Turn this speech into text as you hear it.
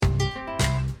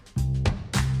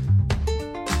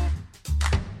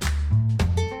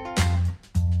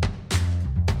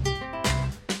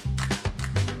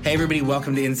Hey, everybody.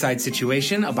 Welcome to Inside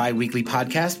Situation, a bi-weekly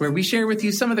podcast where we share with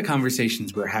you some of the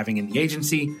conversations we're having in the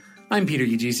agency. I'm Peter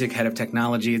Ujicic, head of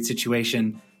technology at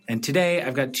Situation. And today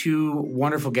I've got two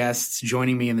wonderful guests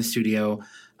joining me in the studio.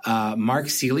 Mark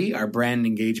Seeley, our brand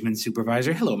engagement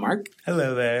supervisor. Hello, Mark.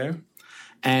 Hello there.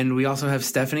 And we also have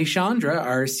Stephanie Chandra,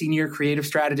 our senior creative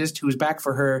strategist, who is back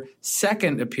for her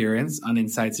second appearance on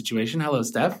Inside Situation. Hello,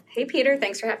 Steph. Hey, Peter.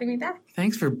 Thanks for having me back.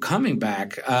 Thanks for coming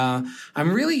back. I'm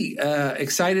really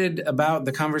excited about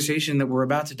the conversation that we're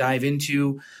about to dive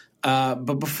into.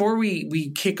 But before we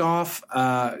kick off,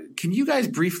 can you guys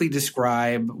briefly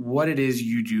describe what it is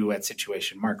you do at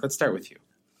Situation? Mark, let's start with you.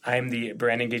 I'm the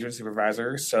brand engagement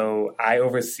supervisor, so I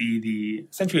oversee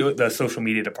essentially the social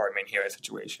media department here at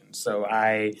Situation. So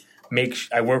I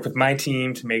work with my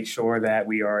team to make sure that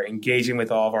we are engaging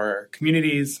with all of our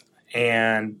communities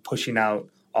and pushing out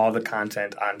all the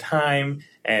content on time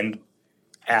and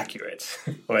accurate,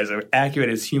 or as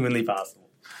accurate as humanly possible.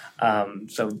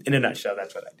 So in a nutshell,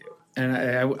 that's what I do.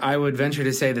 And I would venture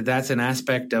to say that that's an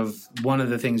aspect of one of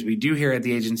the things we do here at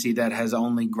the agency that has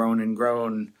only grown and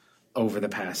grown over the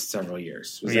past several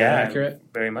years. Was that accurate?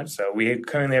 Very much so. We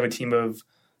currently have a team of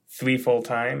 3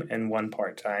 full-time and 1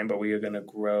 part-time, but we are going to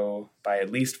grow by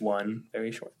at least 1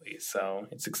 very shortly. So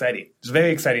it's exciting. It's a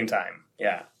very exciting time.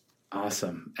 Yeah.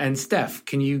 Awesome. And Steph,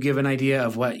 can you give an idea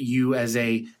of what you as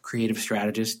a creative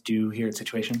strategist do here at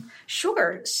Situation?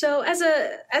 Sure. So as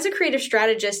a creative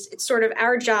strategist, it's sort of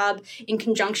our job in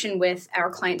conjunction with our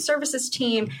client services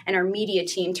team and our media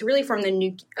team to really form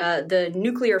the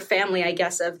nuclear family, I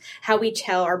guess, of how we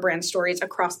tell our brand stories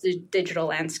across the digital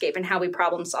landscape and how we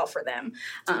problem solve for them.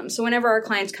 So whenever our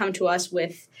clients come to us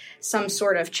with some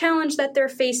sort of challenge that they're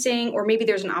facing, or maybe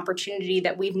there's an opportunity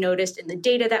that we've noticed in the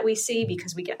data that we see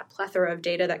because we get a plethora of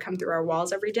data that come through our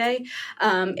walls every day,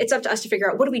 it's up to us to figure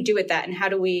out what do we do with that and how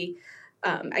do we,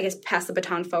 pass the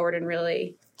baton forward and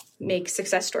really make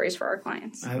success stories for our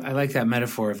clients. I like that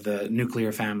metaphor of the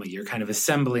nuclear family. You're kind of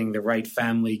assembling the right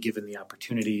family given the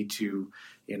opportunity to,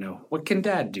 what can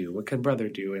dad do? What can brother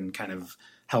do? And kind of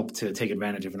help to take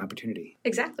advantage of an opportunity.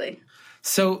 Exactly.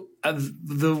 So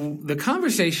the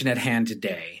conversation at hand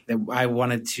today that I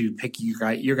wanted to pick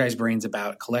your guys' brains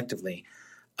about collectively,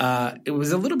 it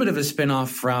was a little bit of a spinoff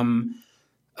from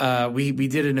we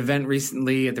did an event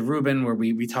recently at the Rubin where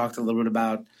we talked a little bit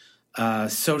about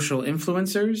social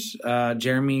influencers.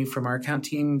 Jeremy from our account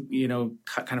team,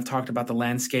 kind of talked about the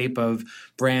landscape of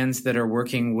brands that are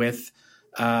working with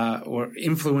or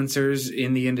influencers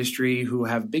in the industry who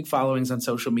have big followings on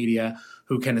social media,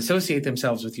 who can associate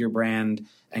themselves with your brand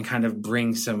and kind of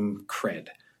bring some cred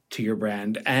to your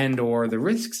brand, and or the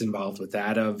risks involved with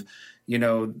that of,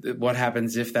 what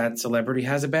happens if that celebrity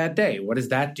has a bad day? What does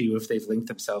that do if they've linked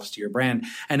themselves to your brand?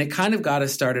 And it kind of got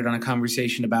us started on a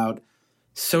conversation about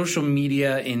social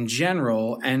media in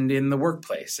general and in the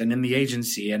workplace and in the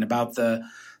agency, and about the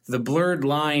blurred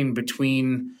line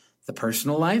between the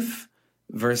personal life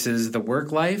versus the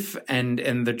work life and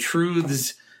the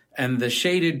truths and the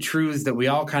shaded truths that we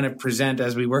all kind of present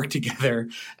as we work together.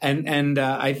 And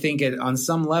I think on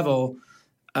some level,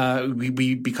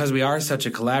 we because we are such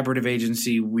a collaborative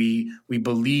agency, we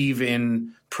believe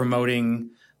in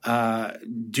promoting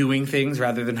doing things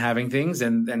rather than having things,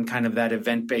 and kind of that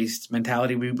event-based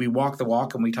mentality. We walk the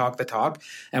walk and we talk the talk,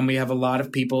 and we have a lot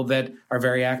of people that are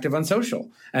very active on social,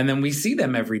 and then we see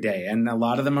them every day, and a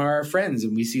lot of them are our friends,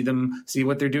 and we see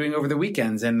what they're doing over the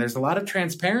weekends, and there's a lot of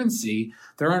transparency.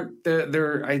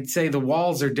 I'd say the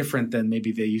walls are different than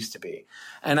maybe they used to be,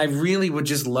 and I really would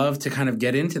just love to kind of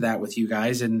get into that with you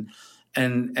guys and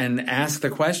ask the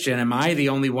question, am I the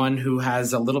only one who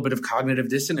has a little bit of cognitive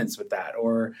dissonance with that?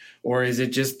 Or is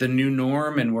it just the new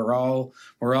norm and we're all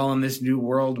in this new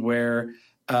world where,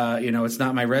 it's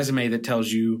not my resume that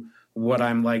tells you what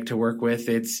I'm like to work with.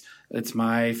 It's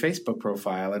my Facebook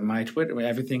profile and my Twitter,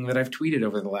 everything that I've tweeted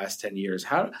over the last 10 years.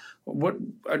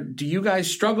 Do you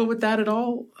guys struggle with that at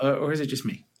all? Or is it just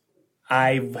me?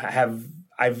 I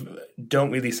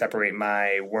don't really separate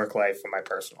my work life from my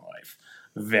personal life.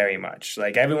 Very much.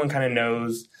 Like, everyone kind of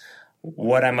knows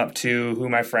what I'm up to, who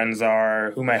my friends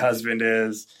are, who my husband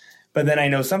is. But then I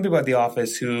know some people at the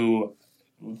office who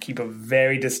keep a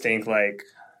very distinct,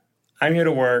 I'm here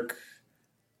to work.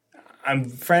 I'm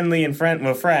friendly and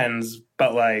friends,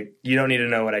 but you don't need to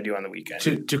know what I do on the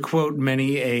weekend. To quote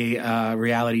many a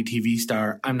reality TV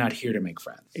star, I'm not here to make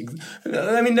friends.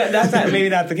 I mean, that's maybe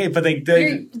not the case, but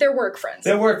they're work friends.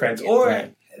 They're work friends, or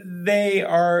right.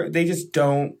 they just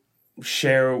don't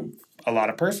share a lot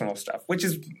of personal stuff, which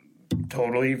is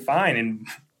totally fine and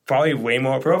probably way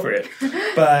more appropriate.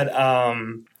 But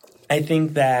I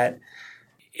think that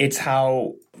it's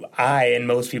how I and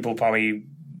most people probably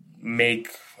make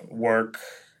work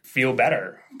feel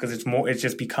better because it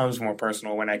just becomes more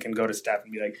personal when I can go to Steph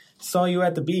and be like, saw you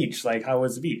at the beach, like how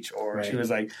was the beach? Or she was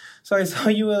like, so I saw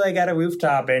you like at a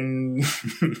rooftop and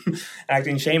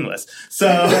acting shameless. So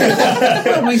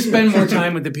we spend more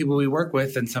time with the people we work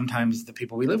with than sometimes the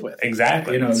people we live with.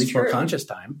 Exactly. At least more conscious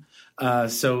time.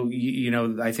 So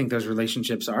I think those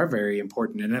relationships are very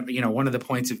important. And one of the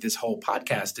points of this whole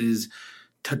podcast is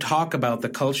to talk about the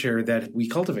culture that we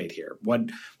cultivate here.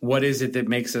 What is it that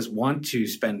makes us want to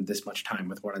spend this much time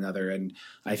with one another? And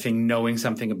I think knowing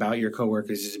something about your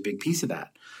coworkers is a big piece of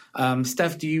that.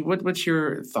 Steph, what's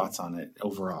your thoughts on it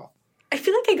overall? I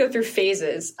feel like I go through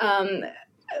phases.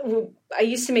 I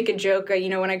used to make a joke,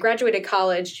 when I graduated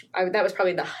college, that was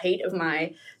probably the height of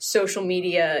my social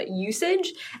media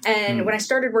usage. And when I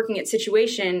started working at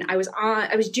Situation, I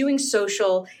was doing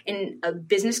social in a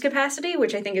business capacity,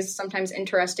 which I think is sometimes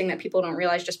interesting that people don't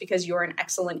realize just because you're an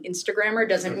excellent Instagrammer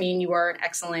doesn't mean you are an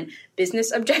excellent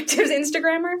business objectives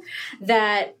Instagrammer.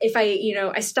 That if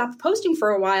I stopped posting for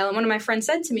a while and one of my friends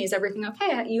said to me, is everything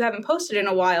okay? You haven't posted in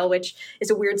a while, which is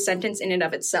a weird sentence in and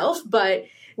of itself. But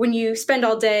when you spend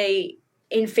all day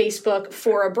in Facebook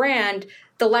for a brand,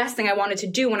 the last thing I wanted to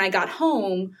do when I got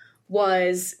home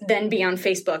was then be on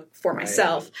Facebook for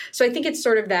myself. Right. So I think it's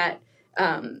sort of that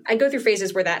I go through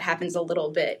phases where that happens a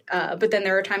little bit. But then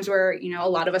there are times where, a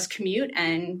lot of us commute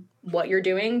and what you're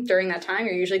doing during that time,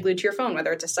 you're usually glued to your phone,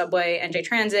 whether it's a subway, NJ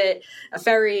Transit, a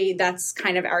ferry, that's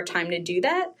kind of our time to do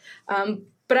that.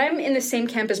 But I'm in the same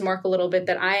camp as Mark a little bit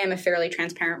that I am a fairly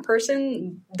transparent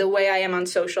person. The way I am on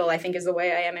social, I think, is the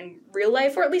way I am in real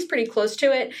life, or at least pretty close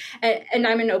to it. And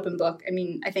I'm an open book. I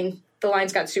mean, I think the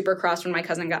lines got super crossed when my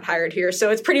cousin got hired here, so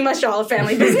it's pretty much all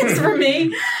family business for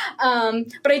me.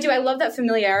 But I love that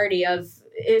familiarity of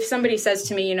if somebody says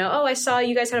to me, I saw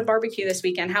you guys had a barbecue this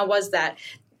weekend. How was that?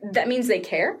 That means they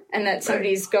care and that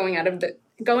somebody's going out of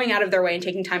their way and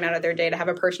taking time out of their day to have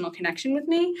a personal connection with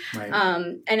me. Right.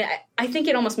 And I think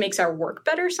it almost makes our work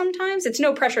better sometimes. It's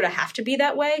no pressure to have to be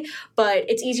that way, but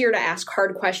it's easier to ask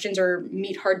hard questions or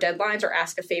meet hard deadlines or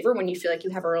ask a favor when you feel like you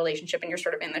have a relationship and you're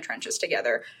sort of in the trenches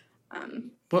together.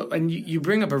 Well, and you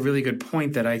bring up a really good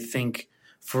point that I think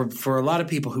for a lot of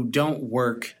people who don't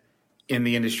work in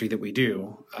the industry that we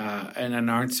do and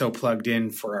aren't so plugged in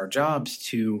for our jobs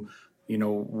to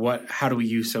how do we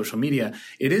use social media?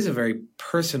 It is a very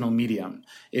personal medium.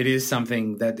 It is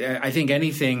something that I think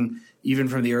anything, even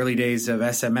from the early days of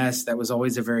SMS, that was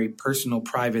always a very personal,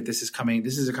 private. This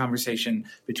is a conversation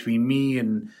between me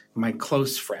and my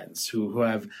close friends who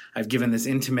I've given this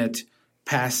intimate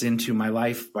pass into my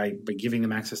life by giving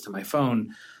them access to my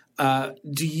phone.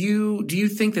 Do you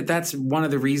think that that's one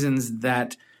of the reasons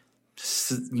that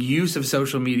use of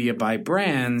social media by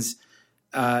brands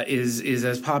is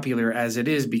as popular as it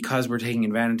is because we're taking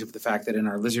advantage of the fact that in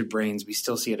our lizard brains, we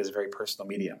still see it as a very personal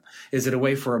medium? Is it a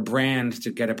way for a brand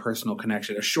to get a personal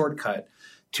connection, a shortcut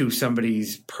to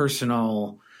somebody's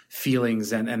personal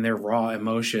feelings and their raw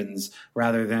emotions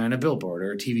rather than a billboard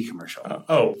or a TV commercial?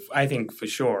 I think for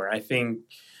sure. I think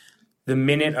the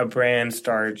minute a brand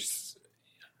starts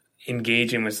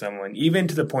engaging with someone, even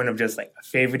to the point of just like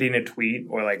favoriting a tweet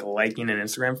or like liking an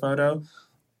Instagram photo,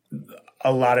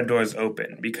 a lot of doors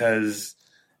open because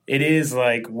it is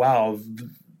like, wow,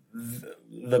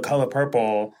 the color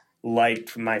purple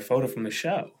liked my photo from the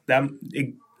show. That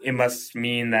it must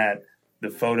mean that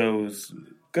the photo's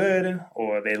good,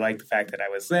 or they like the fact that I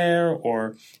was there,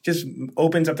 or just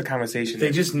opens up the conversation.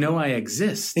 They just know I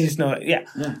exist. They just know, yeah.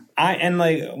 And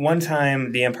like one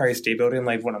time, the Empire State Building,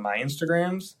 like one of my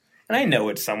Instagrams, and I know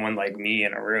it's someone like me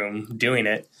in a room doing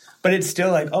it, but it's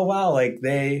still like, oh wow, like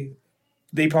they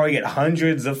probably get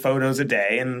hundreds of photos a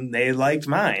day, and they liked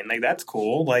mine. Like that's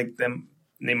cool. Like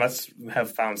they must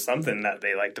have found something that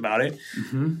they liked about it.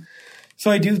 Mm-hmm. So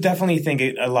I do definitely think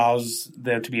it allows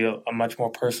there to be a much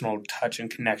more personal touch and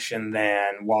connection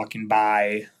than walking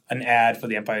by an ad for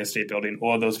the Empire State Building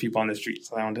or those people on the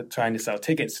streets trying to sell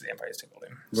tickets to the Empire State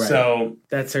Building. Right. So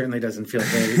that certainly doesn't feel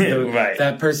very right.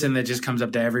 That person that just comes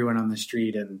up to everyone on the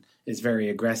street and is very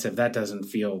aggressive, that doesn't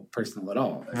feel personal at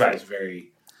all. It feels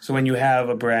very. So when you have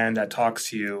a brand that talks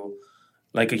to you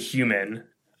like a human,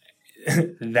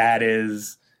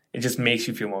 it just makes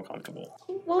you feel more comfortable.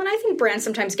 Well, and I think brands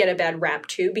sometimes get a bad rap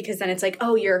too, because then it's like,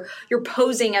 oh, you're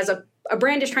posing as a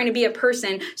brand is trying to be a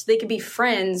person so they could be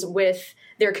friends with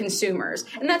their consumers.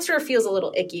 And that sort of feels a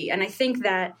little icky. And I think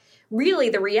that really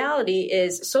the reality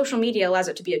is social media allows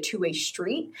it to be a two-way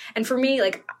street. And for me,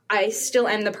 like I still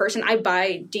am the person. I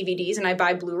buy DVDs and I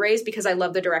buy Blu-rays because I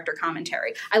love the director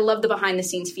commentary. I love the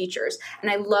behind-the-scenes features. And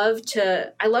I love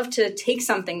to take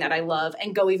something that I love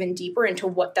and go even deeper into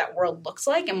what that world looks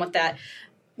like and what that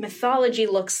mythology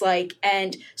looks like.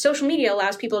 And social media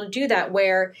allows people to do that,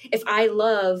 where if I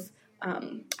love, I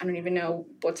don't even know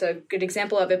what's a good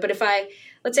example of it, but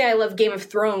let's say I love Game of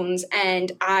Thrones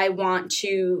and I want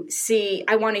to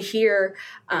hear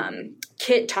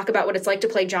Kit talk about what it's like to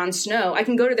play Jon Snow, I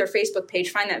can go to their Facebook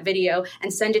page, find that video,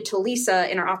 and send it to Lisa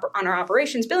on our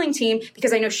operations billing team,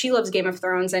 because I know she loves Game of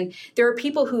Thrones. And there are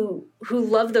people who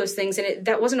love those things, and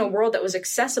that wasn't a world that was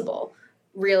accessible,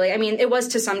 really. I mean, it was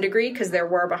to some degree, because there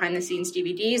were behind-the-scenes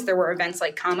DVDs, there were events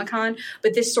like Comic-Con,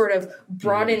 but this sort of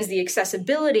broadens the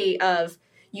accessibility of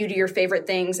you to your favorite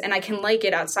things, and I can like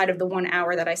it outside of the 1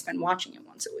 hour that I spend watching it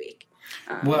once a week.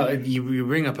 Well, you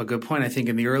bring up a good point. I think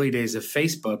in the early days of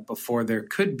Facebook, before there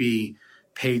could be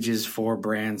pages for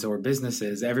brands or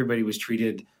businesses, everybody was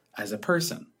treated as a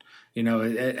person,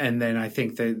 and then I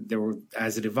think that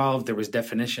as it evolved, there was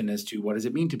definition as to what does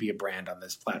it mean to be a brand on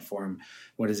this platform?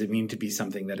 What does it mean to be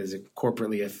something that is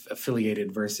corporately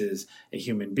affiliated versus a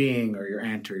human being or your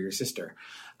aunt or your sister?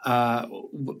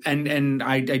 And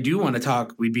I do want to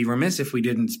talk, we'd be remiss if we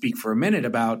didn't speak for a minute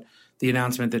about the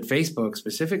announcement that Facebook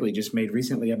specifically just made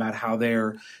recently about how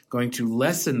they're going to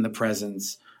lessen the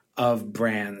presence of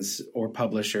brands or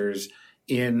publishers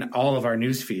in all of our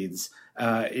news feeds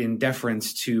in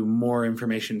deference to more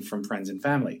information from friends and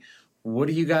family. What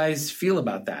do you guys feel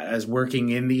about that as working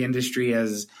in the industry,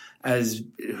 as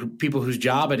people whose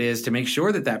job it is to make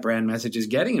sure that brand message is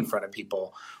getting in front of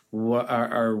people?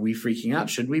 Are we freaking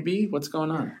out? Should we be? What's going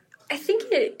on? I think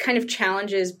it kind of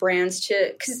challenges brands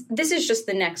because this is just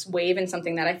the next wave and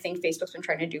something that I think Facebook's been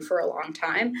trying to do for a long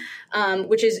time,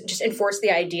 which is just enforce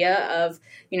the idea of,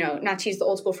 not to use the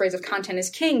old school phrase of content is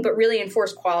king, but really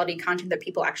enforce quality content that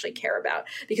people actually care about.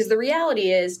 Because the reality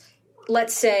is,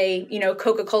 let's say,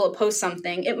 Coca-Cola posts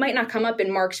something, it might not come up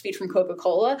in Mark's feed from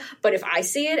Coca-Cola, but if I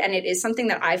see it and it is something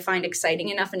that I find exciting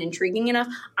enough and intriguing enough,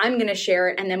 I'm going to share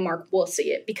it, and then Mark will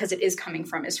see it because it is coming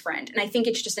from his friend. And I think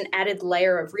it's just an added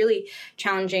layer of really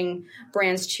challenging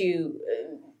brands to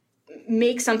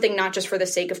make something not just for the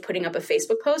sake of putting up a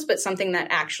Facebook post, but something that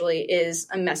actually is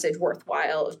a message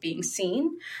worthwhile of being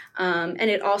seen. And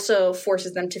it also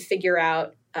forces them to figure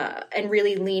out and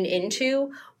really lean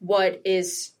into what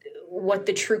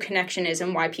the true connection is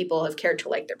and why people have cared to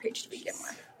like their page to begin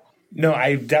with. No,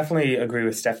 I definitely agree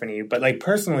with Stephanie. But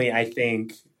personally, I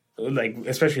think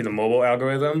especially the mobile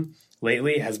algorithm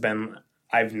lately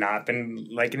I've not been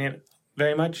liking it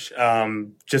very much.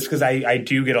 Just because I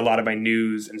do get a lot of my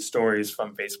news and stories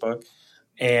from Facebook.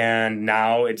 And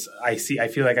now I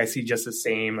feel like I see just the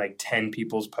same 10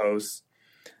 people's posts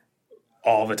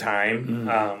all the time.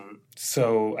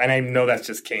 And I know that's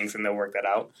just kinks and they'll work that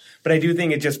out. But I do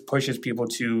think it just pushes people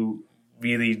to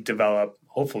really develop,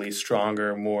 hopefully,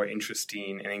 stronger, more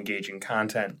interesting and engaging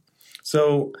content.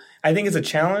 So I think it's a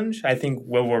challenge. I think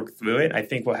we'll work through it. I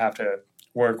think we'll have to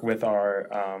work with our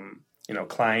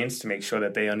clients to make sure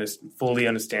that they fully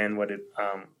understand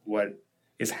what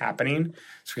is happening.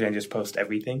 So we can just post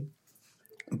everything.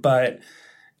 But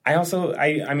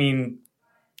I mean,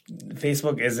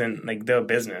 Facebook isn't they're a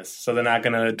business, so they're not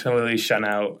going to totally shut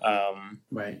out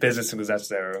business because that's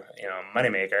their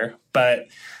moneymaker. But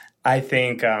I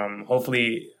think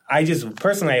hopefully, I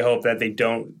hope that they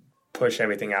don't push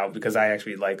everything out, because I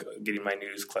actually like getting my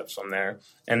news clips from there.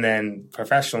 And then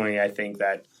professionally, I think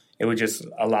that it would just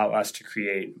allow us to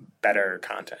create better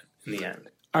content in the end.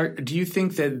 Do you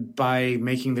think that by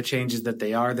making the changes that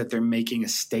they're making a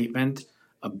statement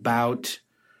about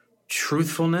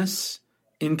truthfulness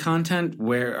in content?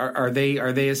 Where are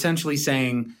they essentially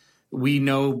saying, we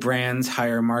know brands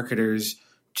hire marketers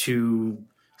to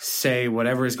say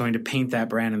whatever is going to paint that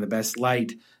brand in the best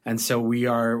light, and so we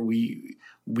are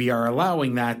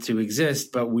allowing that to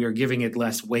exist, but we are giving it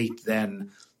less weight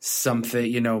than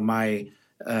something, my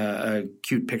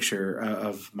cute picture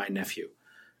of my nephew?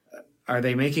 Are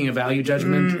they making a value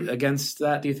judgment against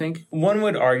that, do you think? One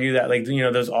would argue that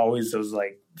there's always those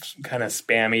kind of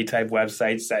spammy type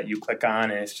websites that you click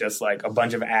on and it's just a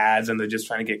bunch of ads and they're just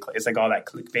trying to get it's all that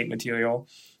clickbait material,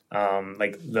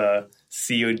 the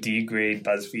COD grade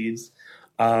BuzzFeeds.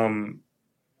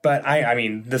 But I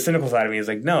mean, the cynical side of me is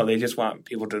no, they just want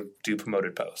people to do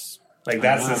promoted posts.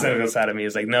 That's the cynical side of me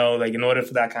is no, in order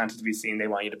for that content to be seen, they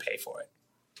want you to pay for it.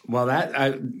 Well,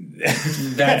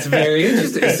 that's very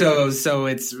interesting. So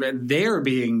they're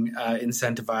being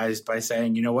incentivized by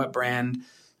saying, you know what, brand,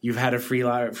 you've had a free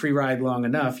ride long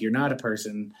enough. You're not a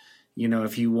person.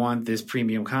 If you want this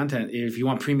premium content, if you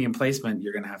want premium placement,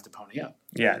 you're going to have to pony up.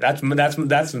 Yeah, that's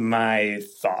my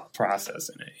thought process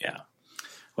in it. Yeah.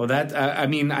 Well,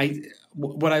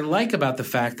 what I like about the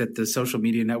fact that the social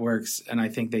media networks, and I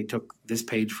think they took this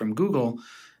page from Google,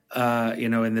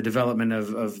 in the development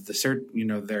of the search,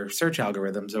 their search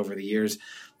algorithms over the years,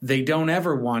 they don't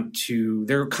ever want to.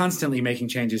 They're constantly making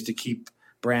changes to keep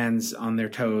brands on their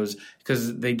toes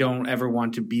because they don't ever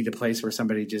want to be the place where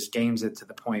somebody just games it to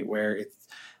the point where it's.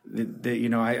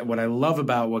 What I love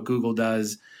about what Google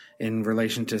does in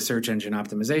relation to search engine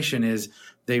optimization is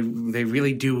they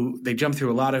really do. They jump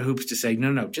through a lot of hoops to say,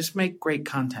 no, just make great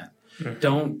content.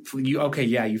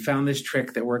 You found this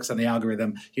trick that works on the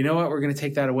algorithm. You know what? We're going to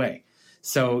take that away.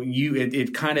 So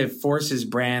it kind of forces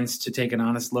brands to take an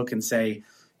honest look and say,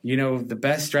 the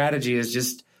best strategy is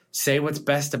just say what's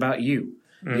best about you.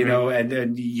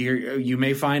 And you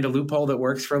may find a loophole that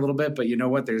works for a little bit, but you know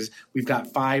what? We've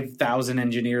got 5,000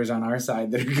 engineers on our side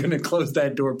that are going to close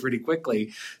that door pretty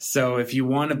quickly. So if you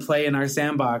want to play in our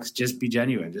sandbox, just be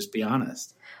genuine, just be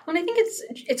honest. Well, and I think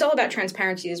it's all about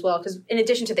transparency as well, because in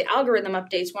addition to the algorithm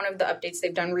updates, one of the updates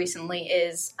they've done recently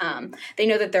is they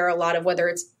know that there are a lot of, whether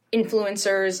it's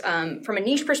influencers from a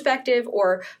niche perspective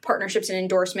or partnerships and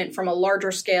endorsement from a larger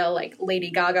scale, like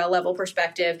Lady Gaga level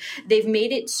perspective, they've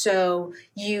made it so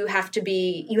you have to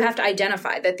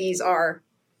identify that these are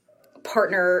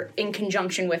partner in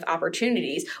conjunction with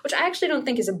opportunities, which I actually don't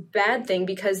think is a bad thing,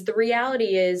 because the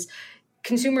reality is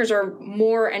consumers are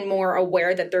more and more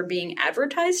aware that they're being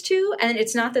advertised to. And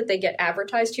it's not that they get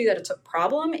advertised to that it's a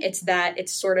problem. It's that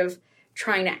it's sort of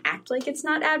trying to act like it's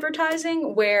not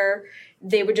advertising, where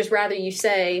they would just rather you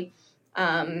say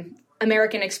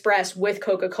American Express with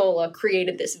Coca-Cola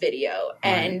created this video.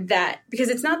 Right. And that, because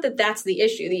it's not that that's the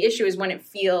issue. The issue is when it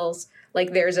feels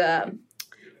like there's a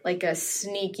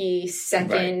sneaky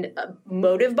second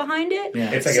motive behind it.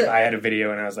 Yeah. It's like if I had a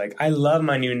video and I was like, I love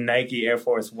my new Nike Air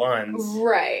Force Ones.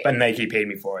 Right. But Nike paid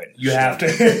me for it. You have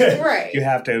to right. You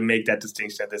have to make that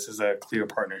distinction that this is a clear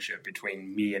partnership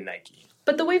between me and Nike.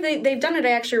 But the way they've done it,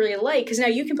 I actually really like, because now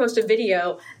you can post a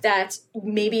video that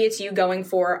maybe it's you going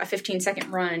for a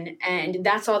 15-second run, and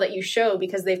that's all that you show,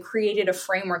 because they've created a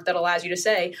framework that allows you to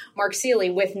say Mark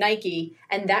Seeley with Nike,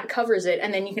 and that covers it,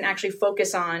 and then you can actually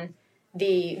focus on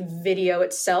the video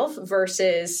itself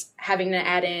versus having to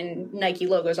add in Nike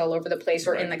logos all over the place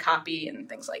or in the copy and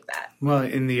things like that. Well,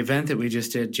 in the event that we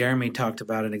just did, Jeremy talked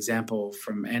about an example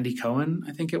from Andy Cohen,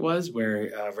 I think it was, where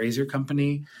a razor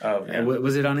company,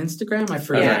 was it on Instagram? I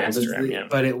forget. Yeah, Instagram,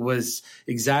 but it was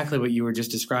exactly what you were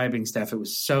just describing, Steph. It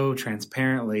was so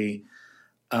transparently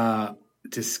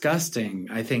disgusting,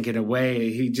 I think, in a way.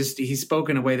 He spoke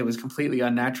in a way that was completely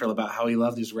unnatural about how he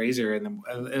loved his razor,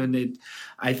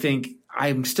 I think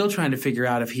I'm still trying to figure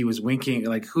out if he was winking,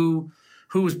 like who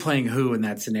was playing who in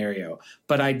that scenario.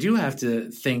 But I do have to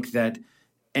think that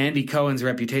Andy Cohen's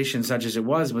reputation, such as it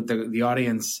was with the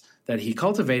audience that he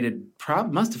cultivated,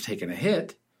 must have taken a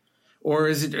hit.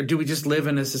 Or do we just live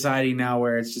in a society now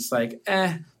where it's just like,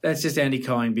 that's just Andy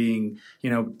Cohen being,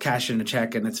 cashing a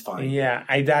check and it's fine. Yeah,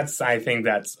 I think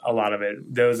that's a lot of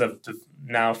it. Those of the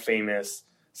now famous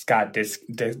Scott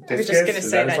Disick. I was just going to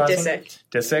say that, Disick.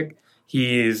 Disick.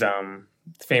 He is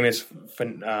famous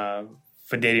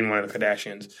for dating one of the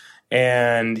Kardashians.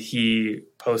 And he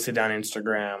posted on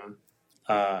Instagram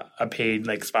a paid,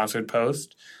 sponsored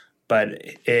post. But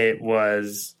it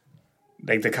was,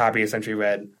 the copy essentially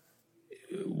read,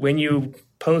 when you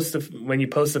post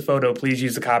the photo, please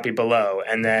use the copy below,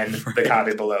 and then the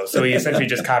copy below. So he essentially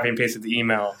just copy and pasted the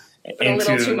email into a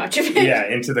little too much of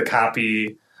it. Into the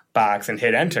copy box and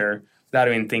hit enter without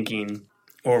even thinking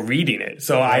or reading it.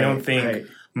 So I don't think.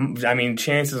 Right. I mean,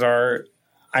 chances are,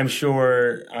 I'm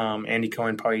sure Andy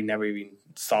Cohen probably never even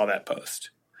saw that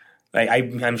post.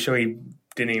 I'm sure he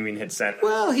didn't even hit send.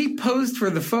 Well, he posed for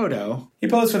the photo.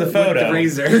 With the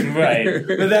razor. Right.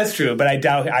 But that's true. But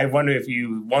I wonder if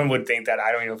one would think that,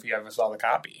 I don't know if you ever saw the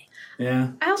copy.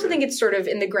 Yeah. I also think it's sort of,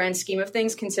 in the grand scheme of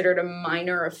things, considered a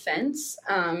minor offense.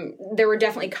 There were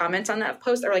definitely comments on that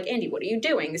post that were like, Andy, what are you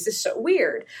doing? This is so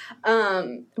weird.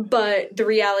 But the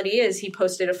reality is he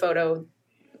posted a photo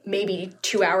maybe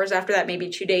 2 hours after that, maybe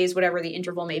 2 days, whatever the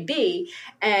interval may be,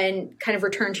 and kind of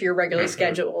return to your regularly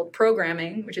scheduled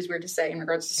programming, which is weird to say in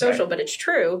regards to social, but it's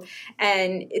true.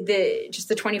 And the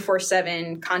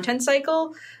 24/7 content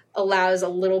cycle allows a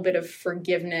little bit of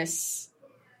forgiveness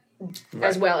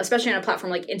as well, especially on a platform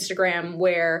like Instagram,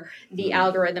 where the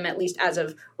algorithm, at least as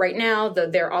of right now, though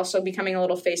they're also becoming a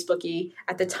little Facebook-y,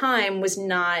 at the time was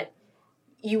not,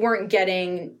 you weren't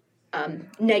getting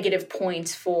negative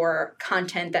points for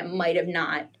content that might have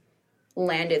not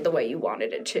landed the way you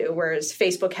wanted it to. Whereas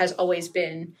Facebook has always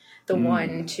been the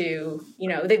one to,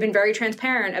 they've been very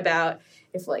transparent about,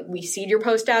 if we seed your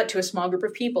post out to a small group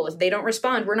of people, if they don't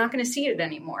respond, we're not going to seed it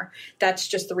anymore. That's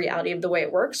just the reality of the way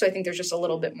it works. So I think there's just a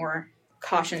little bit more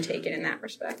caution taken in that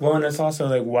respect. Well, and it's also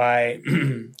like why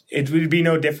it would be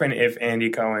no different if Andy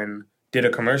Cohen did a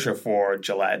commercial for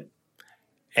Gillette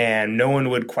and no one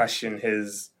would question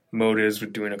his motives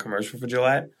with doing a commercial for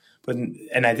Gillette.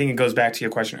 And I think it goes back to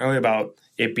your question earlier about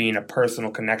it being a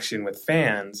personal connection with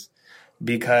fans,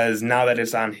 because now that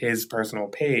it's on his personal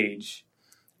page,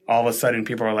 all of a sudden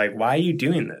people are like, why are you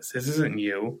doing this? This isn't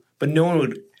you. But no one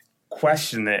would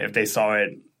question it if they saw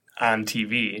it on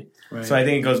TV. Right. So I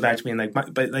think it goes back to being like,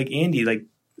 but like Andy, like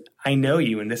I know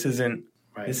you, and this isn't.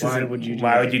 Right. Why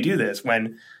would you do this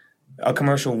when a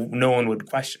commercial? No one would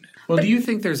question it. Well, do you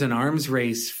think there's an arms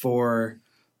race for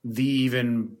the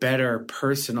even better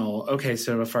personal? Okay,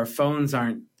 so if our phones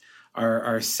aren't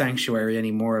our sanctuary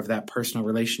anymore of that personal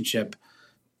relationship,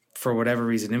 for whatever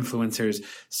reason, influencers.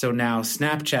 So now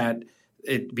Snapchat,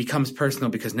 it becomes personal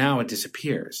because now it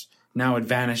disappears. Now it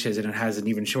vanishes and it has an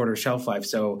even shorter shelf life.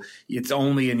 So it's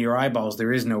only in your eyeballs.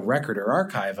 There is no record or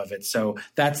archive of it. So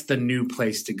that's the new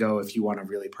place to go if you want a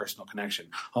really personal connection.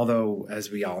 Although,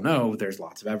 as we all know, there's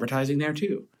lots of advertising there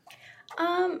too.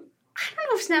 I don't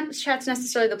know if Snapchat's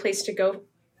necessarily the place to go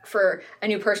for a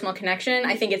new personal connection.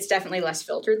 I think it's definitely less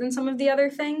filtered than some of the other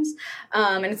things.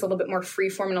 And it's a little bit more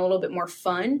freeform and a little bit more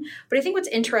fun. But I think what's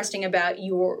interesting about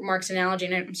Mark's analogy,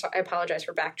 and I'm sorry, I apologize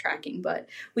for backtracking, but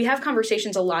we have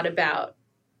conversations a lot about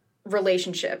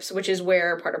relationships, which is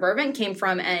where part of our event came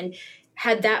from. And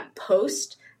had that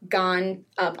post gone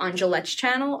up on Gillette's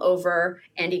channel over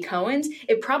Andy Cohen's,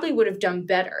 it probably would have done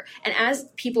better. And as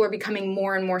people are becoming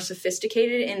more and more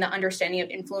sophisticated in the understanding of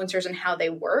influencers and how they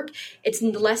work, it's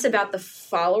less about the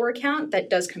follower count that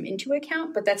does come into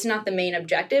account, but that's not the main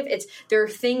objective. There are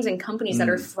things and companies that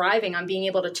are thriving on being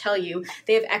able to tell you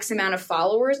they have X amount of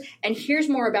followers, and here's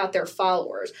more about their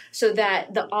followers, so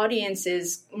that the audience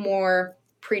is more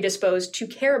predisposed to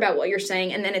care about what you're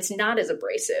saying, and then it's not as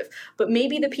abrasive. But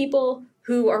maybe the people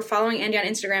who are following Andy on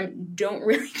Instagram don't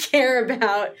really care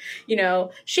about,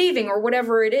 shaving or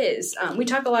whatever it is. We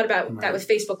talk a lot about that with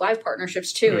Facebook Live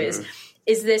partnerships too. Mm-hmm.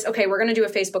 Is this, okay, we're going to do a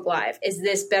Facebook Live. Is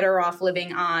this better off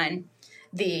living on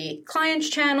the client's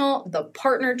channel, the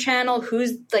partner channel?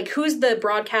 Who's the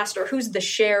broadcaster? Who's the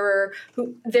sharer?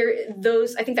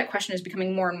 I think that question is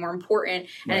becoming more and more important.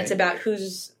 And it's about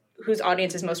whose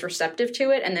audience is most receptive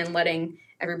to it, and then letting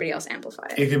everybody else amplify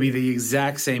it. It could be the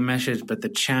exact same message, but the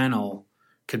channel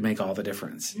could make all the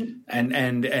difference. Mm-hmm.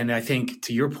 And I think,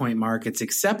 to your point, Mark, it's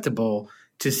acceptable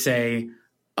to say,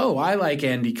 oh, I like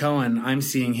Andy Cohen. I'm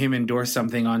seeing him endorse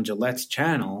something on Gillette's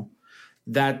channel.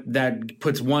 That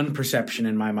puts one perception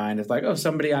in my mind of like, oh,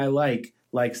 somebody I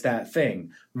likes that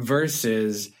thing,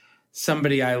 versus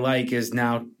somebody I like is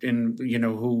now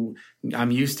who I'm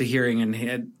used to hearing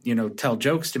and tell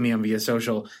jokes to me on via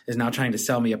social is now trying to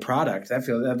sell me a product. I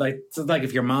feel it's like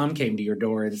if your mom came to your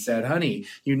door and said, honey,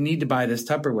 you need to buy this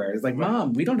Tupperware. It's like,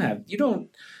 Mom,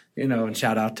 and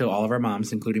shout out to all of our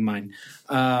moms, including mine.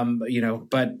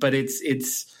 But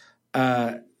it's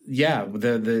the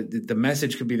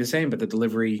message could be the same, but the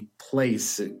delivery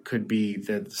place could be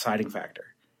the deciding factor.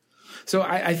 So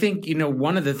I think,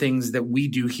 one of the things that we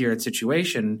do here at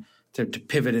Situation, to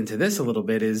pivot into this a little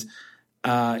bit, is,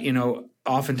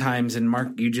 oftentimes, and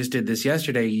Mark, you just did this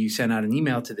yesterday, you sent out an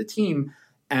email to the team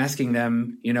asking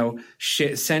them,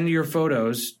 send your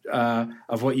photos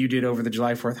of what you did over the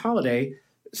July 4th holiday,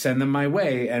 send them my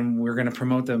way, and we're going to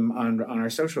promote them on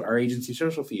our agency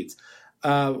social feeds.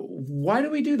 Why do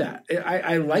we do that?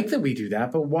 I like that we do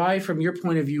that, but why, from your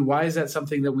point of view, why is that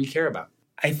something that we care about?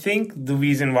 I think the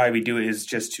reason why we do it is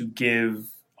just to give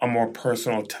a more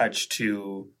personal touch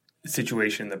to the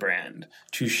Situation, the brand,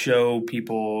 to show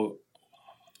people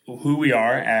who we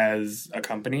are as a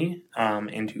company,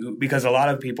 because a lot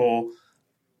of people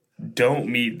don't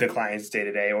meet the clients day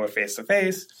to day or face to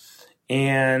face,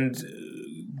 and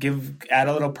add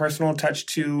a little personal touch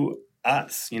to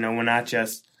us. We're not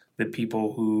just the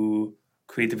people who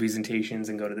create the presentations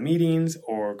and go to the meetings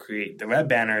or create the web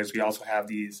banners. We also have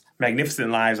these magnificent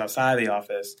lives outside of the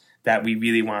office that we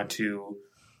really want to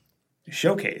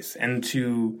showcase and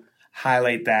to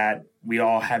highlight that we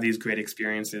all have these great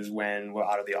experiences when we're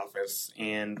out of the office,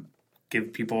 and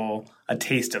give people a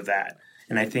taste of that.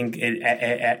 And I think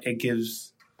it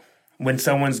gives, when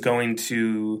someone's going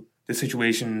to the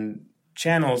Situation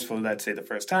channels for, let's say, the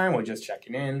first time, or just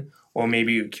checking in, or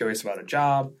maybe you're curious about a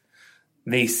job,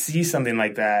 they see something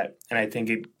like that, and I think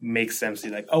it makes them see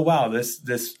like, oh wow, this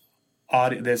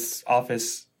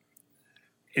office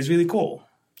is really cool,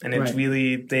 and it's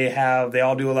really they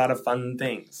all do a lot of fun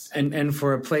things. And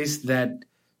for a place that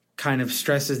kind of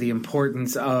stresses the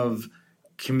importance of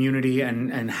community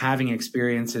and having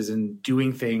experiences and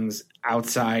doing things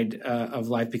outside of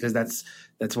life, because that's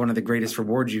one of the greatest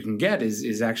rewards you can get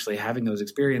is actually having those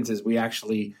experiences.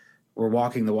 We're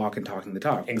walking the walk and talking the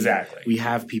talk. Exactly. We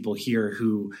have people here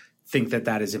who think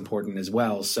that is important as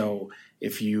well. So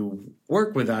if you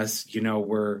work with us,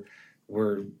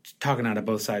 we're talking out of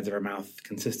both sides of our mouth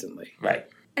consistently. Right.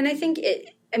 And I think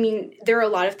there are a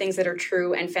lot of things that are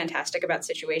true and fantastic about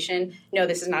Situation. No,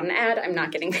 this is not an ad. I'm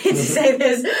not getting paid to say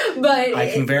this, but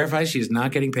I can verify she's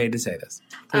not getting paid to say this.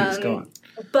 Please go on.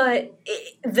 But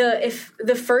if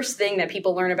the first thing that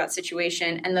people learn about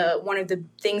Situation and one of the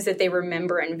things that they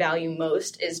remember and value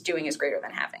most is doing is greater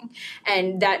than having.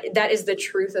 And that is the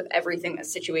truth of everything that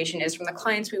Situation is, from the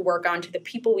clients we work on to the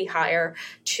people we hire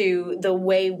to the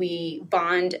way we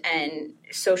bond and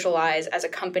socialize as a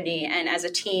company and as a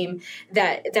team.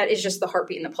 That is just the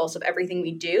heartbeat and the pulse of everything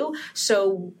we do.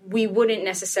 So we wouldn't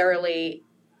necessarily...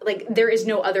 there is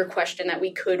no other question that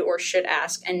we could or should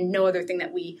ask, and no other thing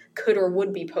that we could or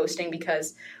would be posting,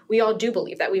 because we all do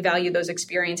believe that we value those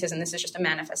experiences, and this is just a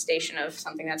manifestation of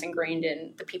something that's ingrained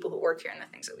in the people who work here and the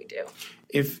things that we do.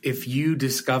 If you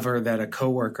discover that a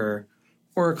coworker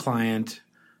or a client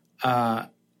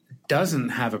doesn't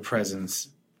have a presence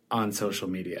on social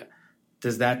media,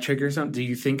 does that trigger something? Do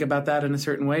you think about that in a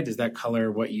certain way? Does that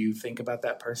color what you think about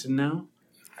that person now?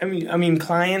 I mean,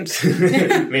 clients,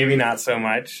 maybe not so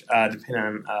much,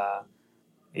 depending on,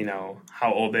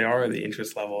 how old they are or the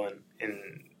interest level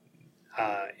in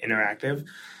interactive.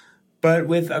 But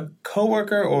with a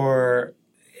coworker, or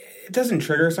it doesn't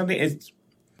trigger something.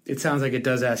 It sounds like it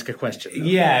does ask a question, though.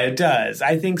 Yeah, it does.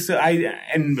 I think so.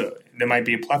 And there might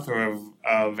be a plethora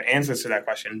of answers to that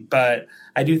question, but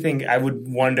I do think I would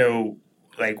wonder,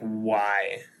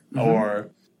 why,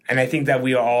 or... And I think that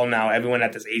we are all now, everyone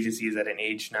at this agency is at an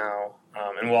age now,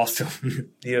 and we're all still,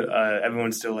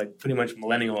 everyone's still pretty much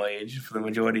millennial age for the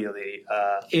majority of the...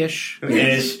 Ish.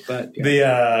 But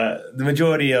yeah. The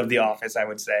majority of the office, I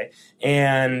would say.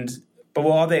 But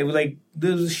we're all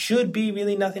there should be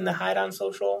really nothing to hide on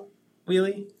social,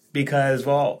 really, because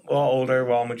we're all older,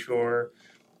 we're all mature,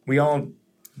 we all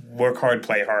work hard,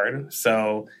 play hard,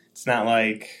 so it's not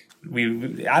like...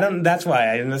 that's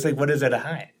why it's what is there to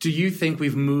hide? Do you think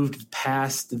we've moved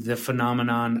past the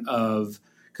phenomenon of,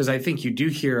 because I think you do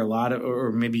hear a lot of,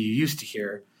 or maybe you used to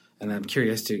hear, and I'm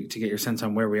curious to get your sense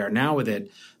on where we are now with it,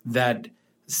 that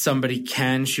somebody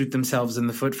can shoot themselves in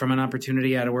the foot from an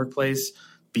opportunity at a workplace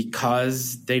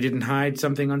because they didn't hide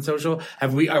something on social?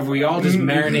 Have we all just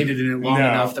marinated in it long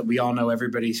enough that we all know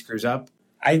everybody screws up?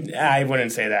 I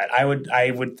wouldn't say that.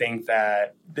 I would think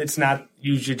that it's not,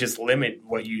 you should just limit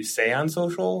what you say on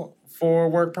social for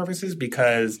work purposes,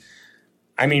 because,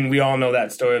 we all know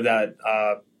that story of that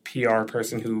PR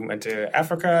person who went to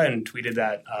Africa and tweeted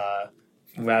that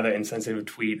rather insensitive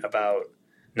tweet about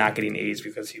not getting AIDS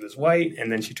because he was white,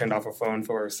 and then she turned off her phone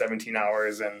for 17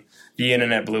 hours and the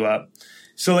internet blew up.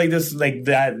 So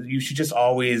you should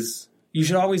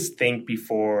always think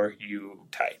before you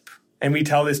type. And we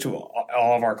tell this to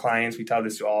all of our clients. We tell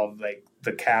this to all of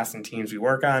the cast and teams we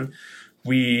work on.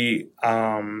 We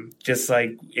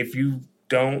if you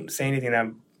don't say anything that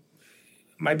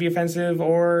might be offensive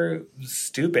or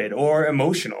stupid or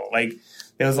emotional,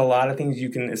 there's a lot of things you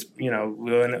can,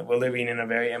 we're living in a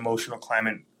very emotional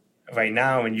climate right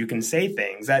now, and you can say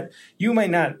things that you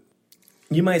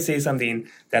might say something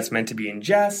that's meant to be in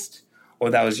jest, or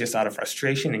that was just out of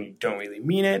frustration and you don't really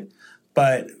mean it,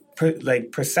 but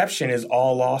perception is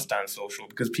all lost on social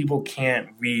because people can't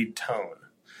read tone.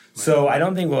 Right. So I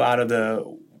don't think we're out of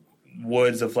the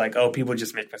woods of people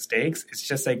just make mistakes. It's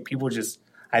just people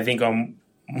I think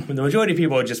the majority of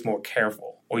people are just more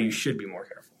careful, or you should be more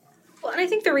careful. Well, and I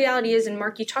think the reality is, and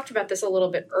Mark, you talked about this a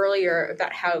little bit earlier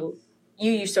about how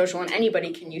you use social and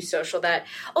anybody can use social, that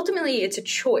ultimately it's a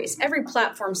choice. Every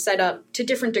platform's set up to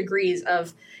different degrees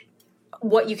of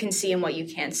what you can see and what you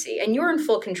can't see. And you're in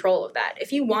full control of that.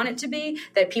 If you want it to be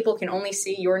that people can only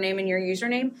see your name and your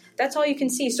username, that's all you can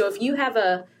see. So if you have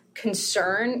a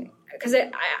concern, because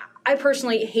I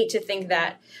personally hate to think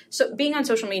that, so being on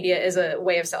social media is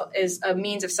a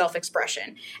means of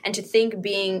self-expression. And to think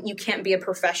you can't be a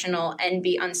professional and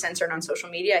be uncensored on social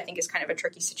media, I think is kind of a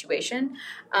tricky situation.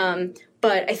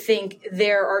 But I think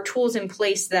there are tools in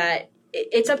place that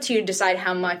it's up to you to decide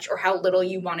how much or how little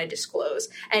you want to disclose.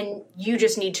 And you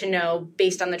just need to know,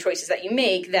 based on the choices that you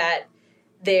make, that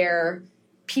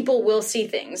people will see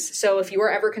things. So if you are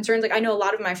ever concerned, I know a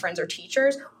lot of my friends are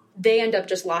teachers, they end up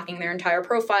just locking their entire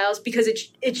profiles because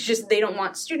it's just they don't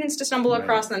want students to stumble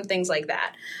across them, things like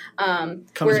that.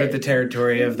 Comes with the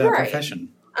territory of that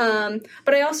profession.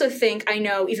 But I also think, I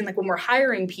know even like when we're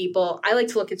hiring people, I like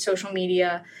to look at social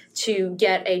media to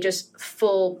get a just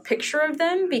full picture of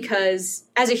them, because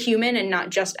as a human and not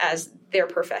just as their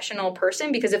professional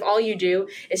person, because if all you do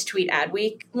is tweet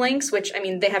Adweek links, which, I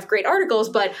mean, they have great articles,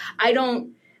 but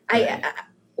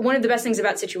one of the best things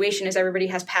about Situation is everybody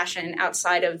has passion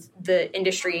outside of the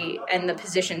industry and the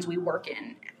positions we work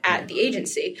in at the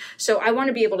agency. So I want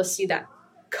to be able to see that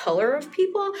color of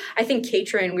people. I think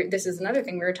Katrin, this is another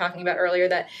thing we were talking about earlier,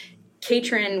 that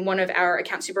Katrin, one of our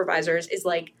account supervisors, is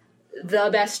like the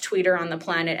best tweeter on the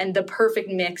planet and the perfect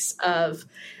mix of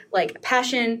like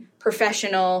passion,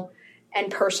 professional, and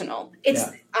personal.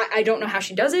 I don't know how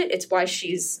she does it. It's why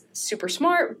she's super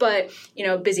smart. But, you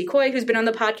know, Busy Coy, who's been on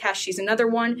the podcast, she's another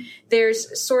one.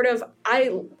 There's sort of, I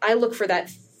look for that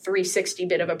 360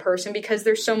 bit of a person, because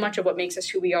there's so much of what makes us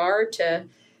who we are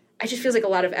I just feels like a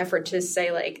lot of effort to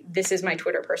say, like, this is my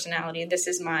Twitter personality, this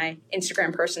is my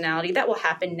Instagram personality. That will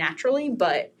happen naturally,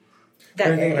 but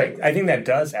I think that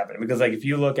does happen, because like if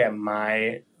you look at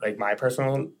my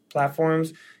personal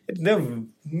platforms,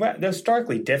 they're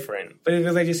starkly different. But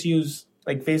because I just use,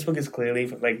 like, Facebook is clearly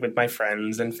like with my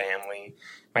friends and family.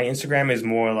 My Instagram is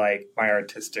more like my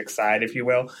artistic side, if you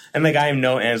will. And like I am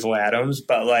no Ansel Adams,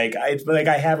 but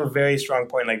I have a very strong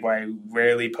point, like, where I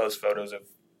rarely post photos of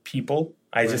people.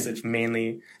 It's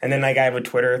mainly, and then like I have a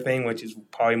Twitter thing, which is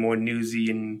probably more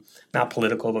newsy and not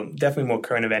political, but definitely more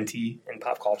current event-y and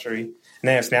pop culture-y. And then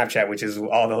I have Snapchat, which is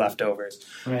all the leftovers.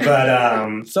 Right.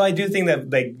 But so I do think that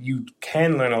like you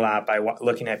can learn a lot by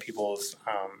looking at people's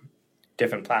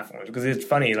different platforms, because it's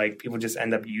funny, like people just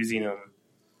end up using them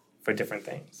for different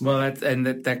things. Well,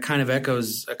 that kind of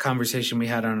echoes a conversation we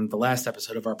had on the last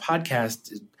episode of our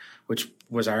podcast, which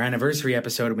was our anniversary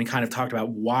episode, and we kind of talked about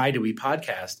why do we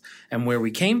podcast and where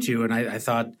we came to. And I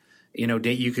thought, you know,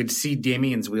 you could see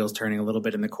Damien's wheels turning a little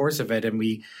bit in the course of it, and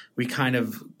we kind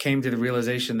of came to the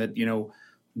realization that, you know,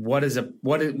 what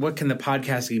can the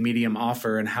podcasting medium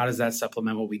offer, and how does that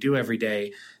supplement what we do every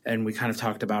day? And we kind of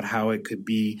talked about how it could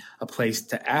be a place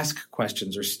to ask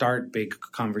questions or start big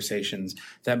conversations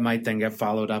that might then get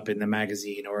followed up in the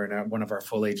magazine or in one of our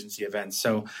full agency events.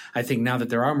 So I think now that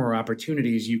there are more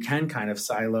opportunities, you can kind of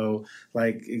silo,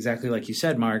 like exactly like you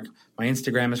said, Mark. My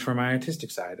Instagram is for my artistic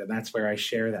side, and that's where I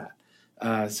share that.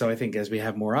 So I think as we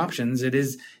have more options, it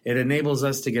enables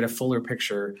us to get a fuller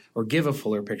picture, or give a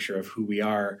fuller picture of who we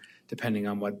are, depending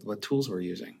on what tools we're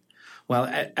using. Well,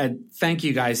 thank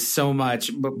you guys so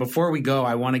much. But before we go,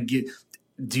 I want to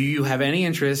do you have any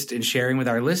interest in sharing with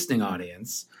our listening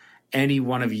audience any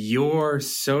one of your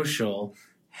social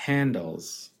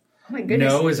handles? Oh my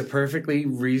goodness. No is a perfectly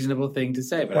reasonable thing to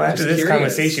say. But well, after this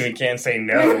conversation, we can't say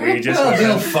no. We just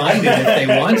they'll find it if they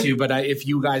want to. But if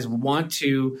you guys want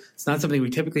to, it's not something we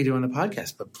typically do on the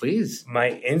podcast. But please,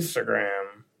 my Instagram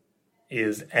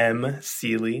is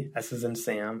mseeley, S as in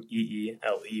Sam,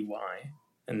 EELEY,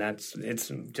 and it's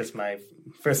just my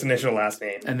first initial last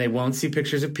name. And they won't see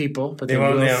pictures of people, but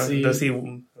they'll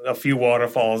see a few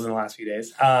waterfalls in the last few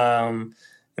days. And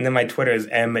then my Twitter is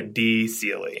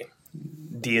mdseeley.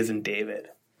 D as in David.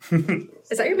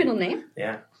 Is that your middle name?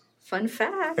 Yeah. Fun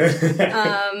fact.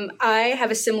 I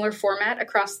have a similar format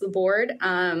across the board.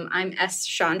 I'm S.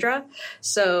 Chandra,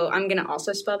 so I'm going to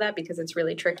also spell that because it's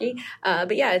really tricky.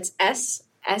 But yeah, it's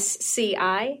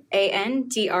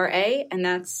SSCIANDRA, and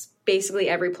that's basically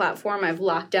every platform. I've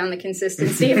locked down the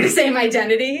consistency of the same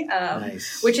identity,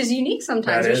 nice. Which is unique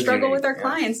sometimes. We struggle with our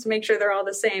clients to make sure they're all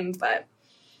the same, but...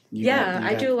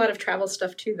 I do a lot of travel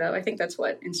stuff too, though. I think that's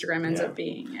what Instagram ends up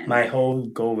being. And my whole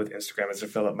goal with Instagram is to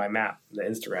fill up my map, the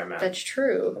Instagram map. That's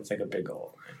true. That's like a big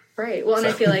goal. Right. Well, and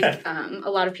I feel like a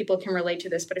lot of people can relate to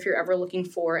this, but if you're ever looking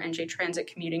for NJ Transit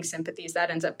commuting sympathies,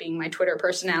 that ends up being my Twitter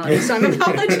personality. So I'm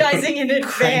apologizing in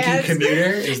advance. Cranky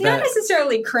commuter? Not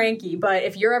necessarily cranky, but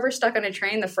if you're ever stuck on a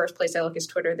train, the first place I look is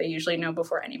Twitter. They usually know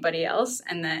before anybody else.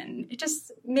 And then it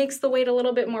just makes the wait a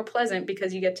little bit more pleasant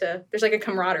because there's like a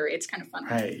camaraderie. It's kind of fun.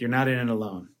 Right. You're not in it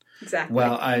alone. Exactly.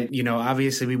 Well,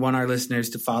 obviously we want our listeners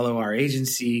to follow our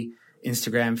agency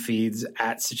Instagram feeds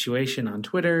at Situation on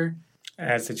Twitter.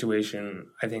 At Situation,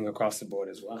 I think across the board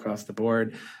as well. Across the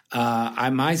board.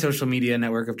 My social media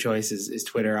network of choice is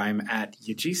Twitter. I'm at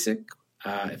Yajicic.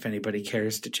 If anybody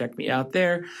cares to check me out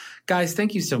there. Guys,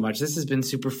 thank you so much. This has been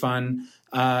super fun.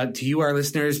 To you, our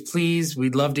listeners, please,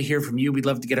 we'd love to hear from you. We'd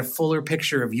love to get a fuller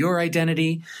picture of your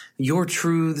identity, your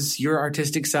truths, your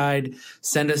artistic side.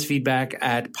 Send us feedback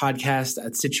at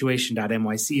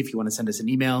podcast@situation.nyc if you want to send us an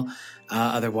email.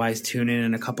 Otherwise, tune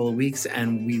in a couple of weeks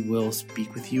and we will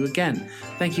speak with you again.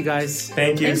 Thank you, guys.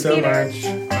 Thanks, so Peter. much.